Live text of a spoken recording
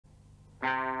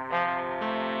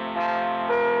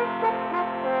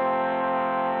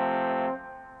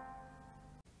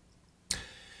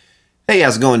Hey,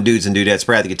 how's it going, dudes and dudettes?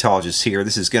 Brad the Guitologist here.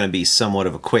 This is going to be somewhat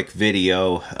of a quick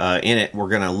video. In it, we're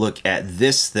going to look at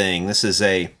this thing. This is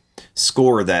a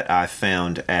score that I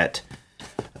found at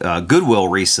Goodwill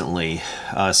recently.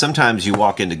 Sometimes you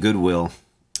walk into Goodwill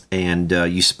and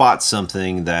you spot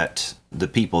something that the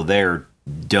people there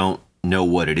don't know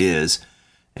what it is.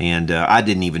 And I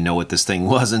didn't even know what this thing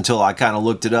was until I kind of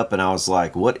looked it up and I was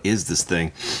like, what is this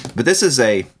thing? But this is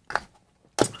a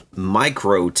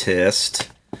micro test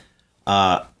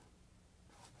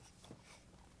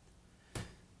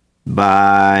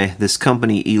by this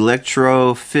company,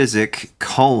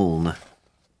 electrophysik-koln.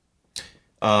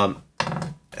 I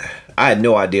had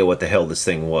no idea what the hell this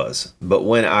thing was, but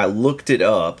when I looked it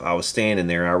up, I was standing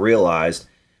there and I realized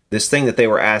this thing that they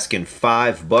were asking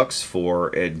 $5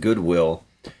 for at Goodwill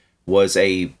was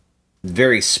a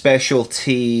very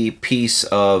specialty piece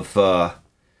of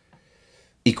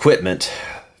equipment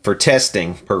for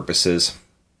testing purposes.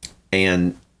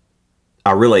 And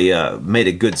I really made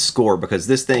a good score because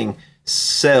this thing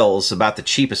sells, about the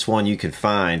cheapest one you can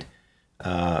find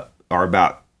are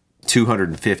about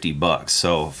 $250.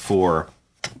 So for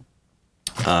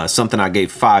something I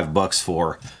gave $5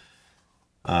 for,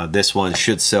 this one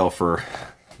should sell for,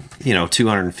 you know,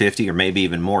 $250 or maybe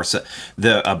even more. So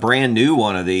a brand new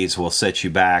one of these will set you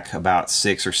back about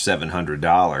 $600 or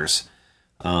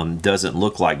 $700. Doesn't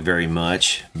look like very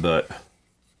much, but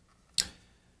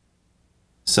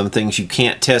some things you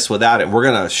can't test without it. We're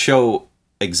going to show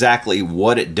exactly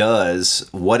what it does,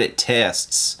 what it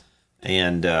tests,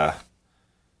 and I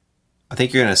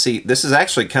think you're going to see, this is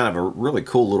actually kind of a really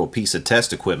cool little piece of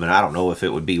test equipment. I don't know if it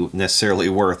would be necessarily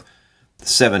worth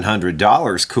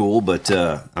 $700 cool, but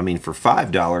I mean, for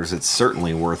 $5 it's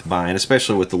certainly worth buying,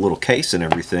 especially with the little case and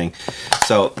everything.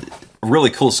 So really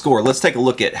cool score. Let's take a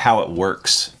look at how it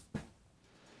works.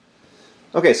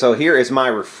 Okay, so here is my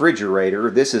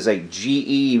refrigerator. This is a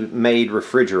GE made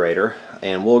refrigerator,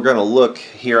 and we're going to look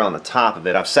here on the top of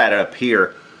it. I've sat it up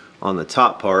here on the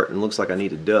top part, and it looks like I need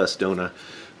to dust, don't I?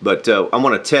 But I'm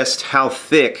going to test how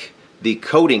thick the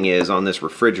coating is on this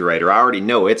refrigerator. I already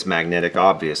know it's magnetic,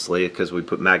 obviously, because we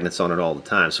put magnets on it all the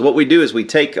time. So what we do is we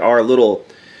take our little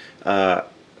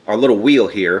wheel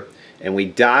here, and we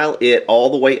dial it all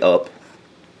the way up.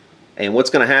 And what's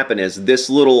going to happen is this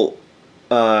little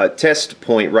test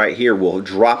point right here will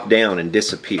drop down and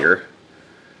disappear.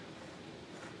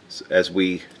 So as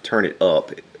we turn it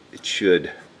up, it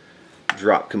should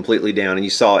drop completely down, and you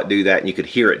saw it do that and you could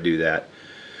hear it do that.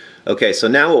 Okay, so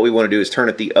now what we want to do is turn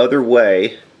it the other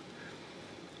way,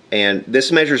 and this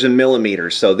measures in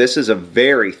millimeters, so this is a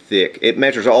very thick, it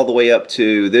measures all the way up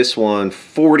to this one,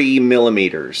 40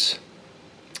 millimeters.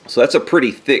 So that's a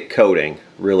pretty thick coating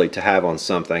really to have on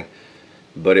something,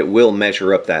 but it will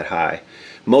measure up that high.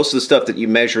 Most of the stuff that you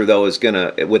measure, though, is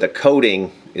gonna, with a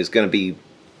coating, is gonna be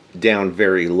down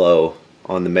very low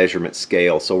on the measurement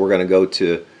scale. So we're gonna go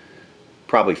to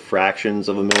probably fractions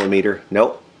of a millimeter.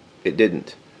 Nope, it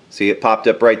didn't. See, it popped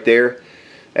up right there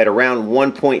at around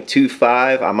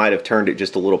 1.25. I might have turned it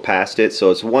just a little past it.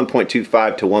 So it's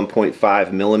 1.25 to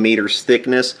 1.5 millimeters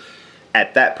thickness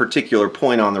at that particular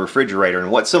point on the refrigerator.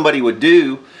 And what somebody would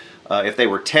do if they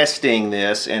were testing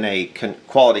this in a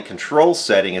quality control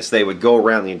setting is they would go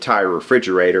around the entire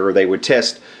refrigerator, or they would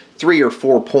test 3 or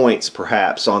 4 points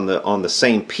perhaps on the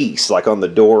same piece, like on the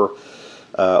door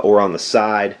or on the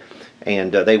side,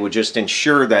 and they would just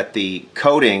ensure that the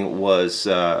coating was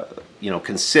you know,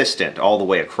 consistent all the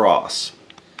way across.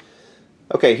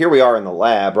 Okay, here we are in the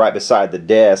lab right beside the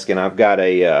desk, and I've got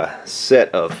a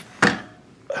set of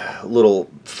little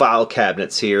file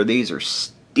cabinets here. These are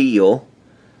steel,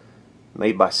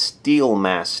 made by Steel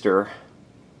Master,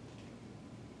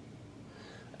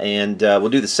 and we'll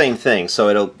do the same thing. So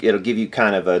it'll give you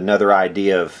kind of another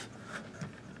idea of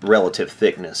relative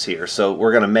thickness here. So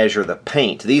we're going to measure the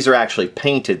paint. These are actually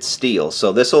painted steel,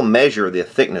 so this will measure the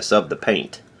thickness of the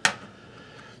paint.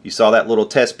 You saw that little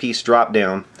test piece drop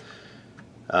down.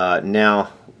 Now,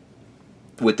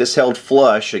 with this held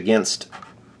flush against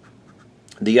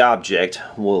the object,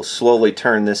 we'll slowly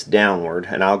turn this downward,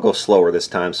 and I'll go slower this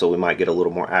time so we might get a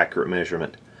little more accurate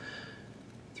measurement.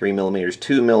 3 millimeters,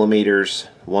 2 millimeters,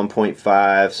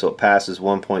 1.5, so it passes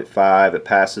 1.5, it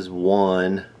passes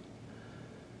 1,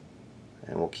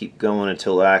 and we'll keep going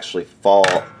until it actually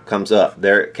comes up.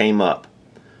 There it came up.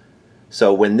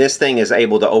 So when this thing is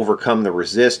able to overcome the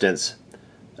resistance,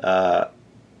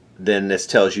 then this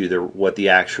tells you what the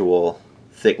actual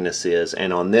thickness is,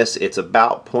 and on this it's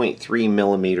about 0.3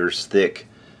 millimeters thick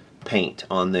paint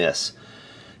on this.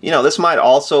 You know, this might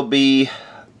also be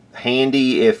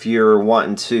handy if you're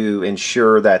wanting to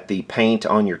ensure that the paint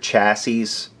on your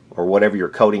chassis or whatever you're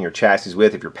coating your chassis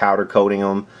with, if you're powder coating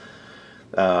them.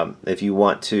 If you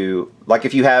want to, like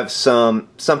if you have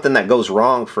something that goes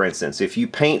wrong, for instance, if you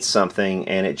paint something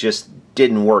and it just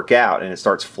didn't work out and it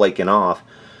starts flaking off,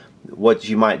 what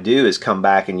you might do is come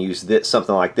back and use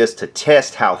something like this to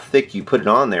test how thick you put it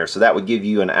on there. So that would give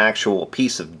you an actual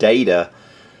piece of data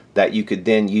that you could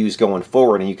then use going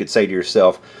forward, and you could say to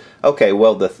yourself, okay,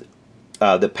 well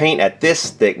the paint at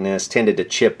this thickness tended to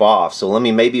chip off, so let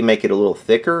me maybe make it a little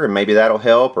thicker and maybe that'll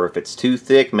help. Or if it's too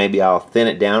thick, maybe I'll thin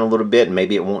it down a little bit and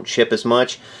maybe it won't chip as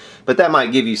much. But that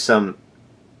might give you some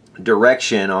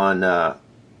direction on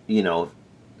you know,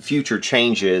 future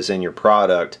changes in your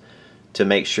product to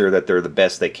make sure that they're the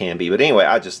best they can be. But anyway,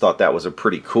 I just thought that was a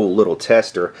pretty cool little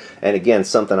tester, and again,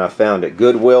 something I found at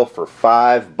Goodwill for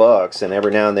 $5, and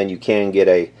every now and then you can get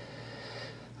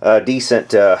a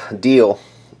decent deal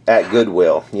at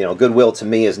Goodwill. You know, Goodwill to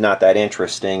me is not that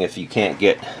interesting if you can't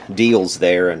get deals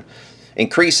there, and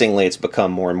increasingly it's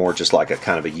become more and more just like a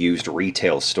kind of a used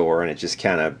retail store, and it just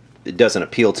kind of, it doesn't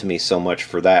appeal to me so much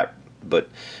for that. But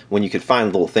when you could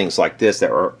find little things like this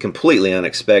that are completely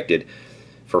unexpected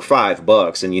for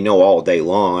 $5, and you know all day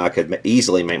long I could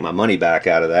easily make my money back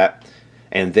out of that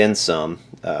and then some,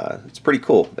 it's pretty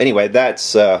cool. Anyway,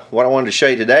 that's what I wanted to show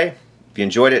you today. If you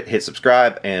enjoyed it, hit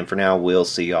subscribe, and for now we'll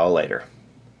see y'all later.